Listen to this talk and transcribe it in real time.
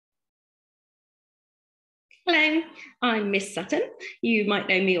Hello, I'm Miss Sutton. You might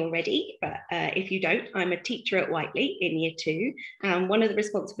know me already, but if you don't, I'm a teacher at Whiteley in Year 2. One of the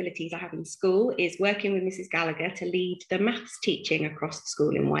responsibilities I have in school is working with Mrs. Gallagher to lead the maths teaching across the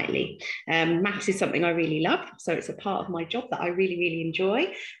school in Whiteley. Maths is something I really love, so it's a part of my job that I really, really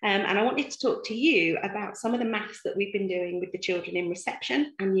enjoy. And I wanted to talk to you about some of the maths that we've been doing with the children in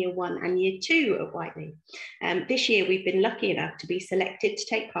reception and Year 1 and Year 2 of Whiteley. This year, we've been lucky enough to be selected to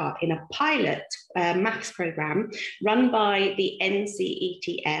take part in a pilot maths program run by the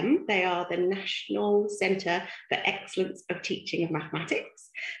NCETM. They are the National Centre for Excellence of Teaching of Mathematics.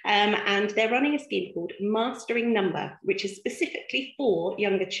 And they're running a scheme called Mastering Number, which is specifically for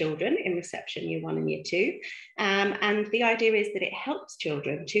younger children in reception Year 1 and Year 2. And the idea is that it helps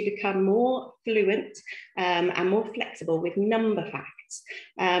children to become more fluent and more flexible with number facts.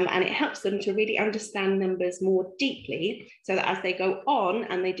 And it helps them to really understand numbers more deeply so that as they go on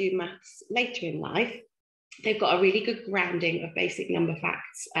and they do maths later in life, they've got a really good grounding of basic number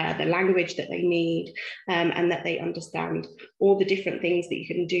facts, the language that they need, and that they understand all the different things that you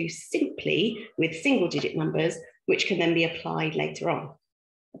can do simply with single digit numbers, which can then be applied later on.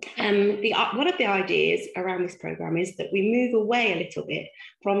 One of the ideas around this program is that we move away a little bit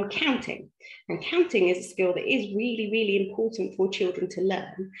from counting. And counting is a skill that is really, really important for children to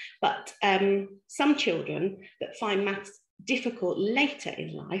learn. But some children that find maths difficult later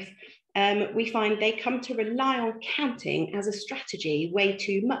in life, we find they come to rely on counting as a strategy way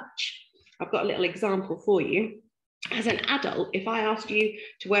too much. I've got a little example for you. As an adult, if I asked you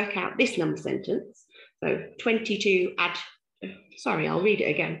to work out this number sentence, so 22 add, sorry, I'll read it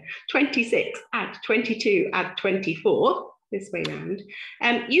again, 26 add 22 add 24, this way round,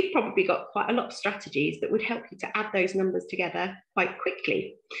 you've probably got quite a lot of strategies that would help you to add those numbers together quite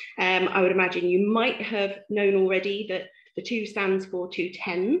quickly. I would imagine you might have known already that the 2 stands for 2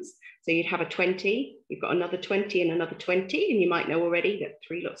 tens. So you'd have a 20, you've got another 20 and another 20, and you might know already that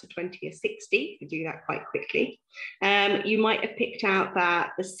 3 lots of 20 is 60. You do that quite quickly. You might have picked out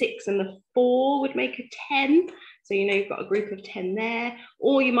that the 6 and the 4 would make a 10. So you know you've got a group of 10 there.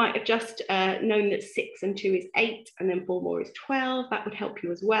 Or you might have just known that 6 and 2 is 8, and then 4 more is 12. That would help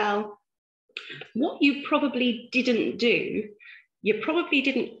you as well. What you probably didn't do, you probably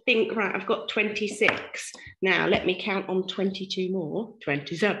didn't think, right, I've got 26. Now let me count on 22 more,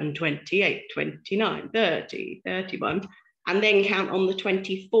 27, 28, 29, 30, 31, and then count on the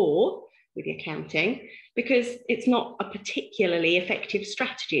 24 with your counting, because it's not a particularly effective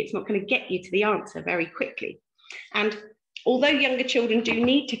strategy. It's not going to get you to the answer very quickly. And although younger children do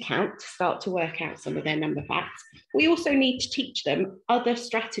need to count to start to work out some of their number facts, we also need to teach them other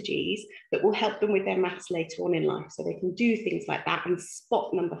strategies that will help them with their maths later on in life, so they can do things like that and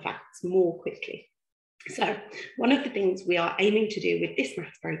spot number facts more quickly. So one of the things we are aiming to do with this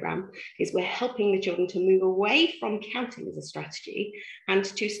maths program is we're helping the children to move away from counting as a strategy and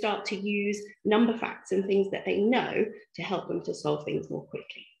to start to use number facts and things that they know to help them to solve things more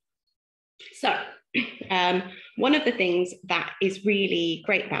quickly. So one of the things that is really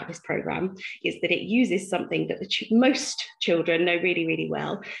great about this program is that it uses something that most children know really, really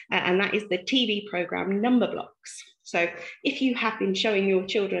well, and that is the TV program Numberblocks. So if you have been showing your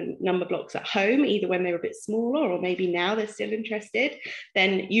children Numberblocks at home, either when they were a bit smaller or maybe now they're still interested,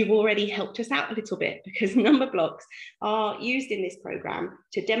 then you've already helped us out a little bit, because Numberblocks are used in this program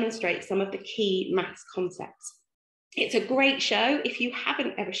to demonstrate some of the key maths concepts. It's a great show. If you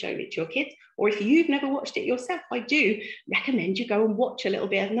haven't ever shown it to your kids, or if you've never watched it yourself, I do recommend you go and watch a little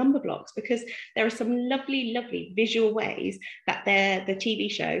bit of Numberblocks, because there are some lovely, lovely visual ways that the TV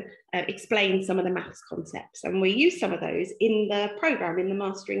show explains some of the maths concepts. And we use some of those in the program, in the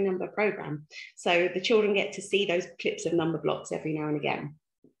Mastering Number program. So the children get to see those clips of Numberblocks every now and again.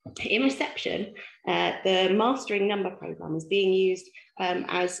 In reception, the Mastering Number program is being used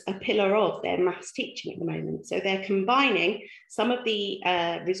as a pillar of their maths teaching at the moment. So they're combining some of the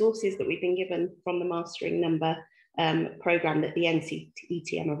resources that we've been given from the Mastering Number program that the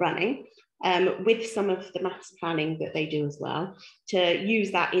NCETM are running, with some of the maths planning that they do as well, to use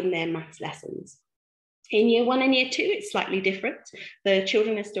that in their maths lessons. In Year 1 and Year 2, it's slightly different. The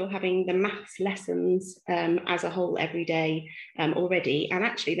children are still having the maths lessons as a whole every day already. And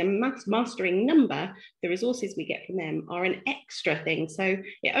actually the Mastering Number, the resources we get from them are an extra thing. So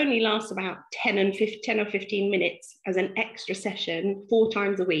it only lasts about 10 or 15 minutes as an extra session 4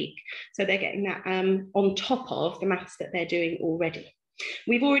 times a week. So they're getting that on top of the maths that they're doing already.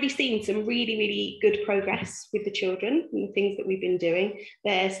 We've already seen some really, really good progress with the children and the things that we've been doing.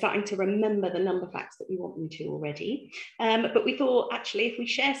 They're starting to remember the number facts that we want them to already. But we thought, actually, if we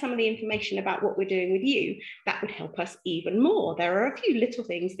share some of the information about what we're doing with you, that would help us even more. There are a few little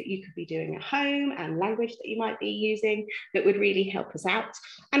things that you could be doing at home and language that you might be using that would really help us out.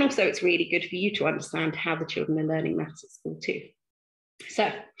 And also, it's really good for you to understand how the children are learning maths at school too.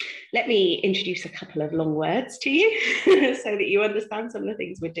 So let me introduce a couple of long words to you so that you understand some of the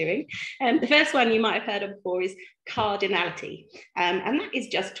things we're doing. The first one you might have heard of before is cardinality. And that is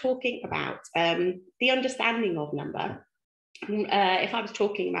just talking about the understanding of number. If I was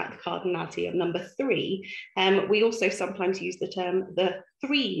talking about the cardinality of number 3, we also sometimes use the term the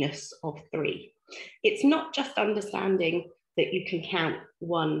threeness of 3. It's not just understanding that you can count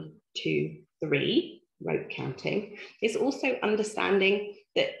 1, 2, 3, rote counting. It's also understanding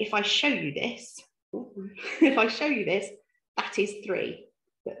that if I show you this, that is 3,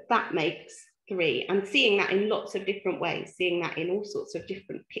 that makes 3, and seeing that in lots of different ways, seeing that in all sorts of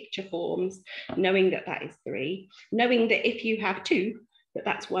different picture forms, knowing that that is 3, knowing that if you have 2, that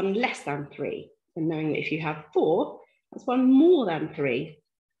that's 1 less than 3, and knowing that if you have 4, that's 1 more than 3.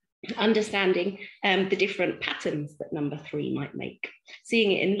 Understanding the different patterns that number 3 might make,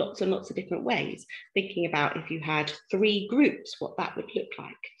 seeing it in lots and lots of different ways, thinking about if you had 3 groups, what that would look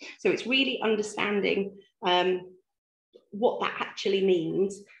like. So it's really understanding what that actually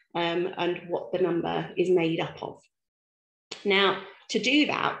means and what the number is made up of. Now, to do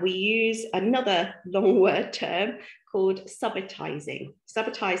that, we use another long word term called subitizing.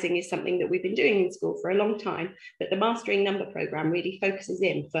 Subitizing is something that we've been doing in school for a long time, but the Mastering Number programme really focuses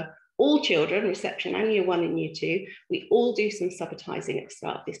in for all children, reception and year 1 and year 2. We all do some subitizing at the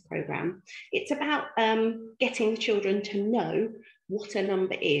start of this programme. It's about getting the children to know what a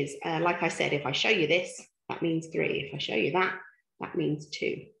number is. Like I said, if I show you this, that means 3. If I show you that, that means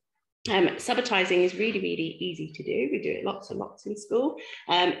 2. Subitizing is really, really easy to do. We do it lots and lots in school.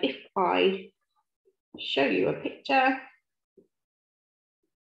 If I show you a picture,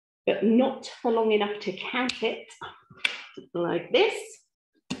 but not for long enough to count it, like this,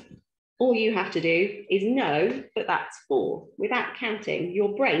 all you have to do is know that that's 4. Without counting,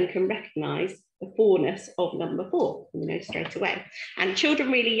 your brain can recognize the 4-ness of number 4, you know, straight away. And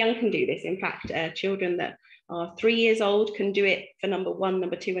children really young can do this. In fact, children that are 3 years old can do it for number 1,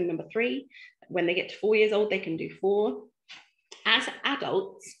 number 2, and number 3. When they get to 4 years old, they can do 4. As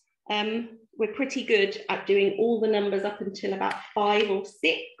adults, we're pretty good at doing all the numbers up until about 5 or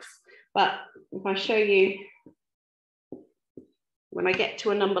 6. But if I show you, when I get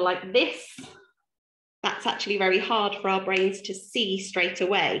to a number like this, that's actually very hard for our brains to see straight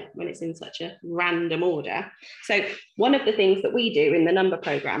away when it's in such a random order. So one of the things that we do in the number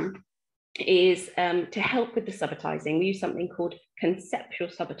programme is to help with the subitizing, we use something called conceptual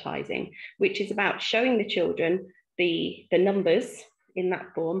subitizing, which is about showing the children the numbers in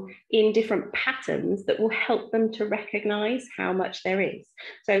that form in different patterns that will help them to recognize how much there is.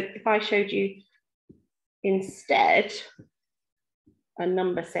 So if I showed you instead a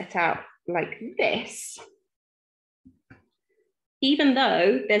number set out like this, even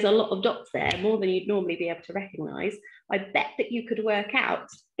though there's a lot of dots there, more than you'd normally be able to recognize, I bet that you could work out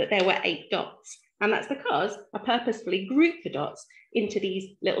that there were 8 dots. And that's because I purposefully grouped the dots into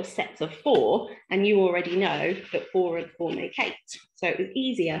these little sets of 4, and you already know that 4 and 4 make 8. So it was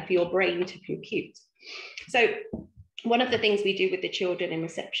easier for your brain to compute. So one of the things we do with the children in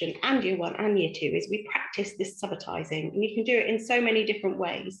reception and year 1 and year 2 is we practice this subitizing, and you can do it in so many different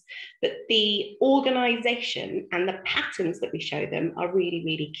ways, but the organization and the patterns that we show them are really,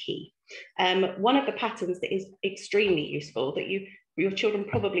 really key. One of the patterns that is extremely useful that your children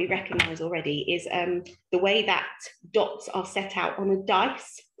probably recognize already is the way that dots are set out on a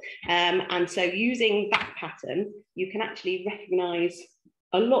dice. And so using that pattern, you can actually recognize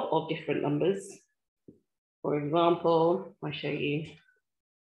a lot of different numbers. For example, I show you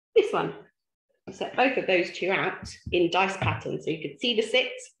this one. I set both of those 2 out in dice patterns. So you could see the 6,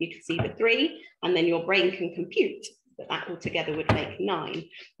 you could see the 3, and then your brain can compute that all together would make 9.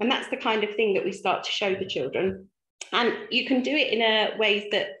 And that's the kind of thing that we start to show the children. And you can do it in ways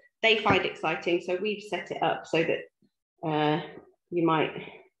that they find exciting. So we've set it up so that you might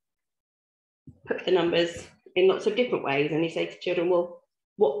put the numbers in lots of different ways. And you say to children, well,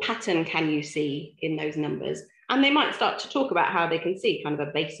 what pattern can you see in those numbers? And they might start to talk about how they can see kind of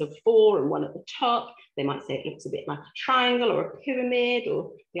a base of 4 and 1 at the top. They might say it looks a bit like a triangle or a pyramid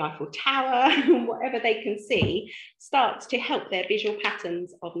or the Eiffel Tower. Whatever they can see starts to help their visual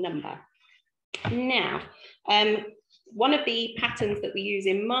patterns of number. Now, one of the patterns that we use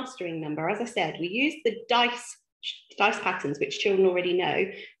in Mastering Number, as I said, we use the dice dice patterns which children already know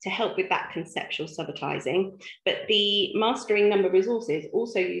to help with that conceptual subitizing. But the Mastering Number resources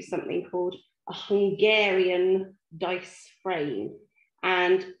also use something called a Hungarian dice frame.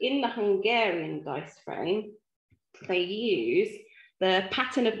 And in the Hungarian dice frame, they use the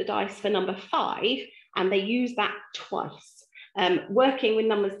pattern of the dice for number 5, and they use that twice. Working with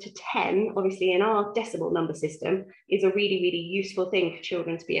numbers to 10, obviously in our decimal number system, is a really, really useful thing for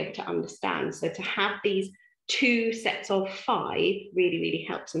children to be able to understand. So to have these 2 sets of 5 really, really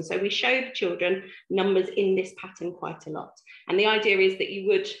helps. And so we show the children numbers in this pattern quite a lot. And the idea is that you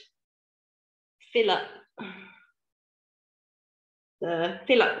would fill up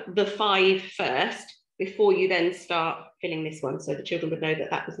the 5 first before you then start filling this one. So the children would know that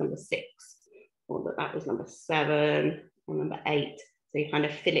that was number 6, or that that was number 7, or number 8. So you kind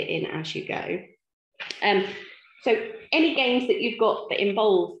of fill it in as you go. So any games that you've got that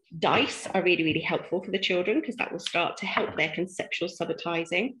involve dice are really, really helpful for the children, because that will start to help their conceptual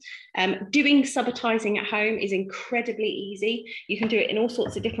subitizing. Doing subitizing at home is incredibly easy. You can do it in all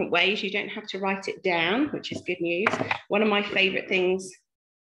sorts of different ways. You don't have to write it down, which is good news. One of my favorite things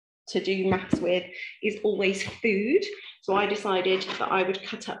to do maths with is always food. So I decided that I would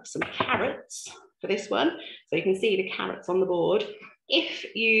cut up some carrots for this one. So you can see the carrots on the board. If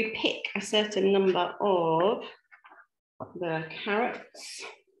you pick a certain number of the carrots,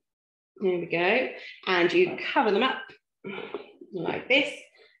 there we go, and you cover them up like this,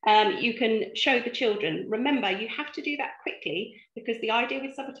 you can show the children. Remember, you have to do that quickly, because the idea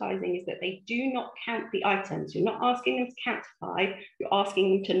with subitizing is that they do not count the items. You're not asking them to count to 5, you're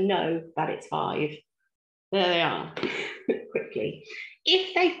asking them to know that it's 5. There they are, quickly.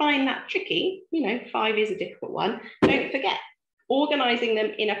 If they find that tricky, 5 is a difficult one, don't forget, organizing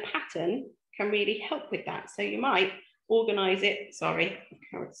them in a pattern can really help with that. So you might organize it, sorry, the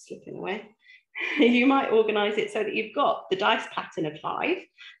carrot's slipping away. You might organize it so that you've got the dice pattern of 5,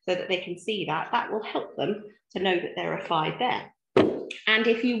 so that they can see that. That will help them to know that there are 5 there. And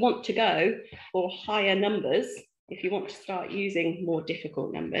if you want to go for higher numbers, if you want to start using more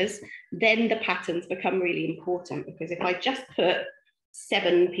difficult numbers, then the patterns become really important, because if I just put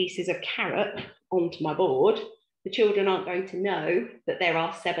 7 pieces of carrot onto my board, the children aren't going to know that there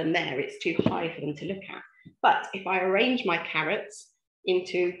are 7 there. It's too high for them to look at. But if I arrange my carrots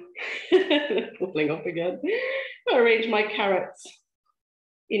into, falling off again, I arrange my carrots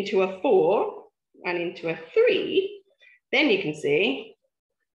into a 4 and into a 3, then you can see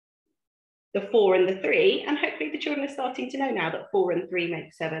the 4 and the 3, and hopefully the children are starting to know now that 4 and 3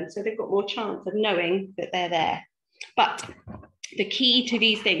 make 7, so they've got more chance of knowing that they're there. But the key to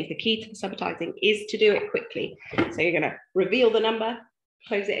these things, the key to subitizing, is to do it quickly. So you're going to reveal the number,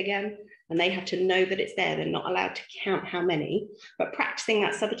 close it again, and they have to know that it's there. They're not allowed to count how many, but practicing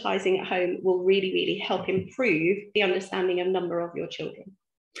that subitizing at home will really, really help improve the understanding of number of your children.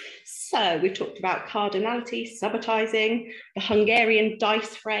 So we've talked about cardinality, subitizing, the Hungarian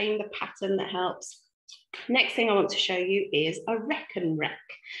dice frame, the pattern that helps. Next thing I want to show you is a reckon rec.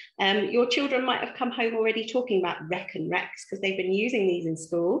 Your children might have come home already talking about reckon recs, because they've been using these in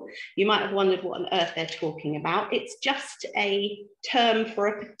school. You might have wondered what on earth they're talking about. It's just a term for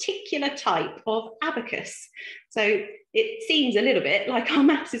a particular type of abacus. So it seems a little bit like our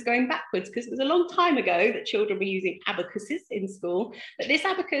maths is going backwards, because it was a long time ago that children were using abacuses in school. But this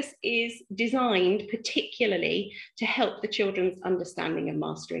abacus is designed particularly to help the children's understanding of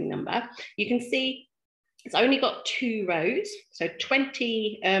mastering number. You can see it's only got 2 rows, so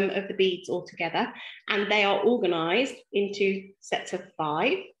 20 of the beads altogether, and they are organized into sets of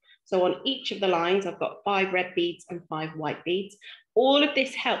 5. So on each of the lines, I've got 5 red beads and 5 white beads. All of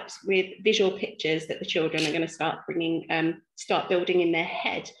this helps with visual pictures that the children are going to start building in their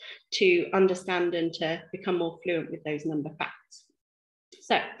head to understand and to become more fluent with those number facts.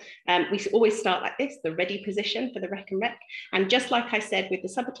 So we always start like this, the ready position for the reckon rec. And just like I said with the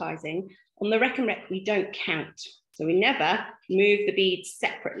subitizing, on the reckon rec, we don't count. So we never move the beads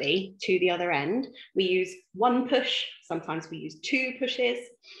separately to the other end. We use 1 push, sometimes we use 2 pushes,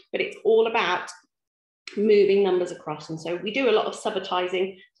 but it's all about moving numbers across. And so we do a lot of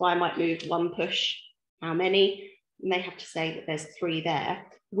subitizing. So I might move 1 push, how many? And they have to say that there's 3 there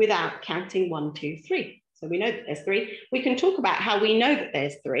without counting 1, 2, 3. So we know that there's 3. We can talk about how we know that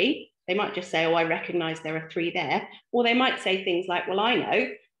there's 3. They might just say, oh, I recognize there are 3 there. Or they might say things like, well, I know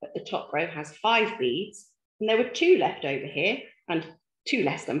that the top row has 5 beads and there were 2 left over here, and 2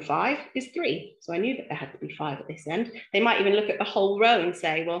 less than 5 is 3. So I knew that there had to be 5 at this end. They might even look at the whole row and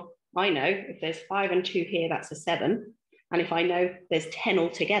say, well, I know if there's 5 and 2 here, that's a 7. And if I know there's 10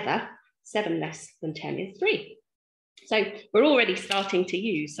 altogether, 7 less than 10 is 3. So we're already starting to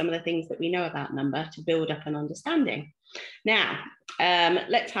use some of the things that we know about number to build up an understanding. Now,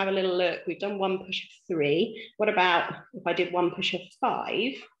 let's have a little look. We've done 1 push of 3. What about if I did 1 push of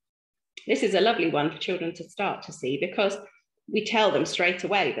 5? This is a lovely one for children to start to see, because we tell them straight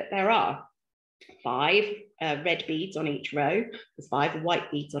away that there are 5 red beads on each row, there's 5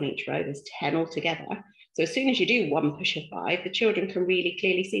 white beads on each row, there's 10 altogether. So as soon as you do 1 push of 5, the children can really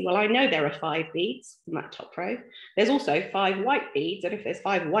clearly see, well, I know there are 5 beads in that top row. There's also 5 white beads, and if there's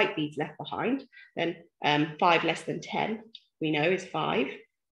 5 white beads left behind, then 5 less than 10, we know is 5.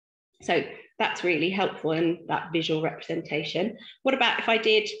 So that's really helpful in that visual representation. What about if I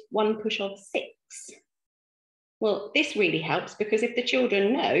did 1 push of 6? Well, this really helps, because if the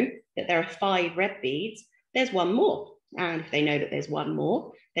children know that there are 5 red beads, there's 1 more. And if they know that there's 1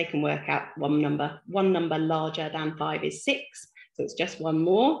 more, they can work out one number larger than 5 is 6. So it's just 1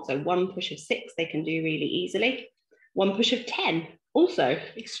 more. So 1 push of 6 they can do really easily. 1 push of 10, also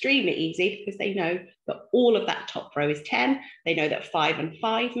extremely easy, because they know that all of that top row is 10. They know that 5 and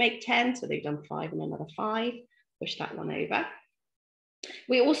 5 make 10. So they've done 5 and another 5. Push that one over.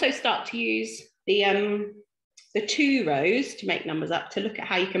 We also start to use the 2 rows to make numbers up, to look at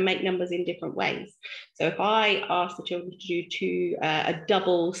how you can make numbers in different ways. So if I ask the children to do a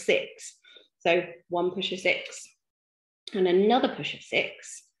double 6, so 1 push of 6 and another push of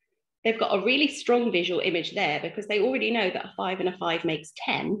 6, they've got a really strong visual image there, because they already know that a 5 and a 5 makes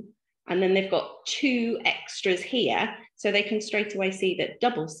 10, and then they've got 2 extras here, so they can straight away see that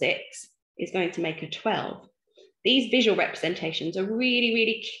double 6 is going to make a 12. These visual representations are really,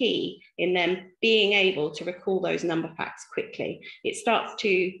 really key in them being able to recall those number facts quickly. It starts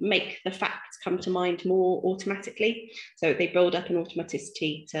to make the facts come to mind more automatically. So they build up an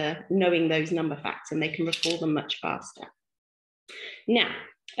automaticity to knowing those number facts, and they can recall them much faster. Now,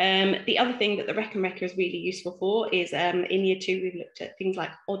 the other thing that the Reckon Recker is really useful for is in year 2, we've looked at things like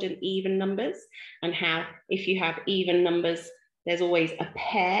odd and even numbers, and how if you have even numbers, there's always a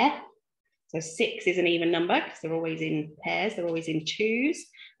pair. So 6 is an even number because they're always in pairs, they're always in 2s.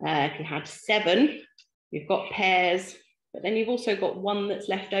 If you had 7, you've got pairs, but then you've also got 1 that's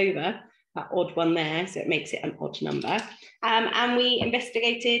left over, that odd one there, so it makes it an odd number. And we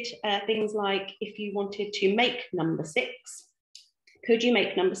investigated things like, if you wanted to make number 6, could you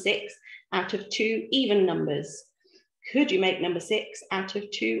make number 6 out of 2 even numbers? Could you make number 6 out of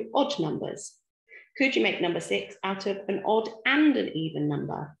 2 odd numbers? Could you make number 6 out of an odd and an even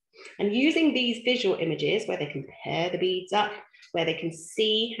number? And using these visual images, where they can pair the beads up, where they can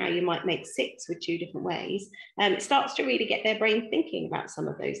see how you might make 6 with 2 different ways, it starts to really get their brain thinking about some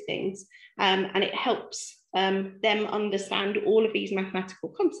of those things. And it helps them understand all of these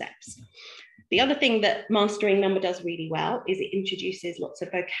mathematical concepts. The other thing that Mastering Number does really well is it introduces lots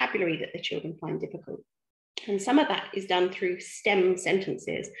of vocabulary that the children find difficult. And some of that is done through STEM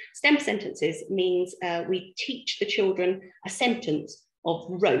sentences. STEM sentences means we teach the children a sentence of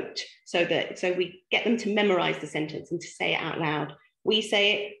rote, so we get them to memorize the sentence and to say it out loud. We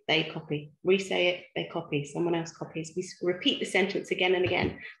say it, they copy. We say it, they copy. Someone else copies. We repeat the sentence again and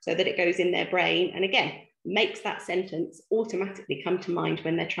again so that it goes in their brain, and again, makes that sentence automatically come to mind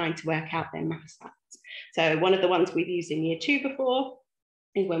when they're trying to work out their maths facts. So one of the ones we've used in year 2 before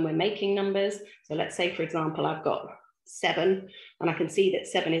is when we're making numbers. So let's say, for example, I've got 7, and I can see that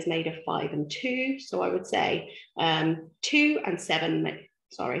 7 is made of 5 and 2. So I would say 2 and 7 make,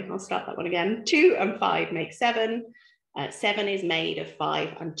 sorry, I'll start that one again. 2 and 5 make 7. 7 is made of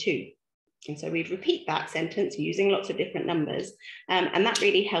 5 and 2. And so we'd repeat that sentence using lots of different numbers. And that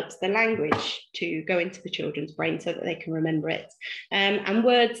really helps the language to go into the children's brain so that they can remember it. And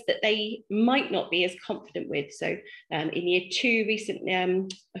words that they might not be as confident with. So in year 2 recently,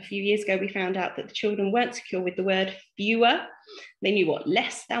 a few years ago, we found out that the children weren't secure with the word fewer. They knew what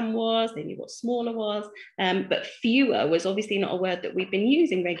less than was, they knew what smaller was, but fewer was obviously not a word that we've been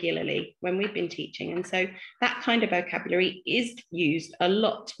using regularly when we've been teaching. And so that kind of vocabulary is used a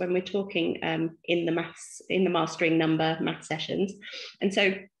lot when we're talking in the Mastering Number math sessions. And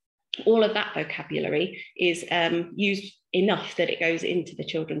so all of that vocabulary is used enough that it goes into the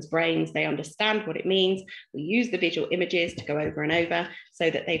children's brains. They understand what it means. We use the visual images to go over and over so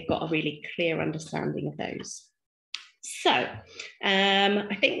that they've got a really clear understanding of those. So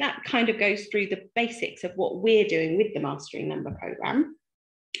I think that kind of goes through the basics of what we're doing with the Mastering Number programme.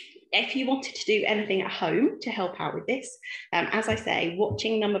 If you wanted to do anything at home to help out with this, as I say,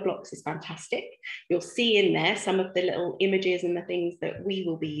 watching Numberblocks is fantastic. You'll see in there some of the little images and the things that we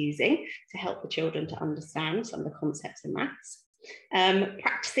will be using to help the children to understand some of the concepts in maths.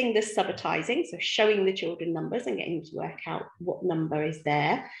 Practicing the subitizing, so showing the children numbers and getting them to work out what number is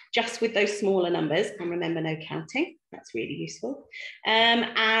there, just with those smaller numbers, and remember no counting. That's really useful.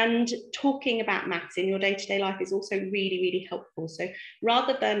 And talking about maths in your day-to-day life is also really, really helpful. So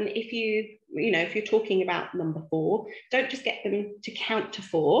rather than if you're talking about number 4, don't just get them to count to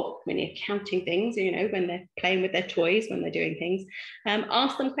 4 when you're counting things, when they're playing with their toys, when they're doing things.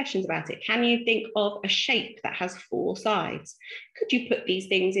 Ask them questions about it. Can you think of a shape that has 4 sides? Could you put these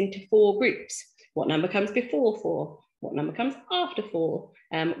things into 4 groups? What number comes before 4? What number comes after 4?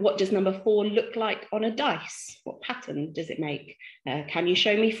 What does number 4 look like on a dice? What pattern does it make? Can you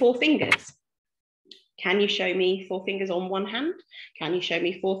show me 4 fingers? Can you show me 4 fingers on one hand? Can you show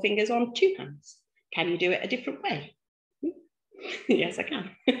me 4 fingers on 2 hands? Can you do it a different way? Yes, I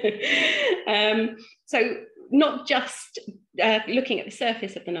can. So not just looking at the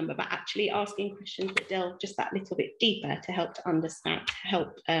surface of the number, but actually asking questions that delve just that little bit deeper to help to understand,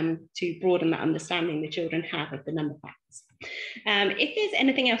 to broaden that understanding the children have of the number facts. If there's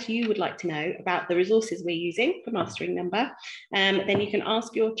anything else you would like to know about the resources we're using for Mastering Number, then you can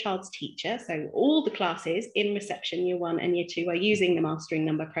ask your child's teacher. So all the classes in reception year 1 and year 2 are using the Mastering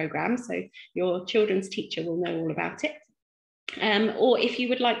Number programme, so your children's teacher will know all about it. Or if you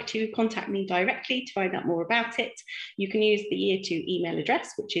would like to contact me directly to find out more about it, you can use the year 2 email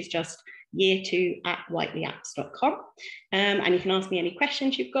address, which is just year2@whiteleyapps.com. And you can ask me any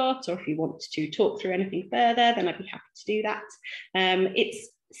questions you've got, or if you want to talk through anything further, then I'd be happy to do that. It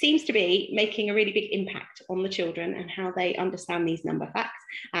seems to be making a really big impact on the children and how they understand these number facts,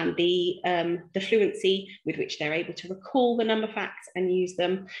 and the fluency with which they're able to recall the number facts and use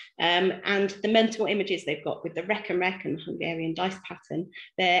them, and the mental images they've got with the Rec and Rec and the Hungarian dice pattern.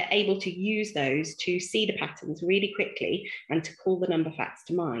 They're able to use those to see the patterns really quickly and to call the number facts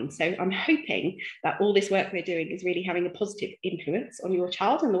to mind. So I'm hoping that all this work we're doing is really having a positive influence on your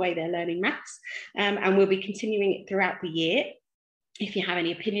child and the way they're learning maths, and we'll be continuing it throughout the year. If you have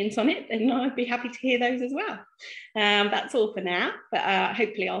any opinions on it, then I'd be happy to hear those as well. That's all for now, but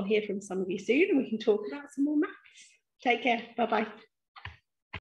hopefully I'll hear from some of you soon and we can talk about some more maths. Take care. Bye-bye.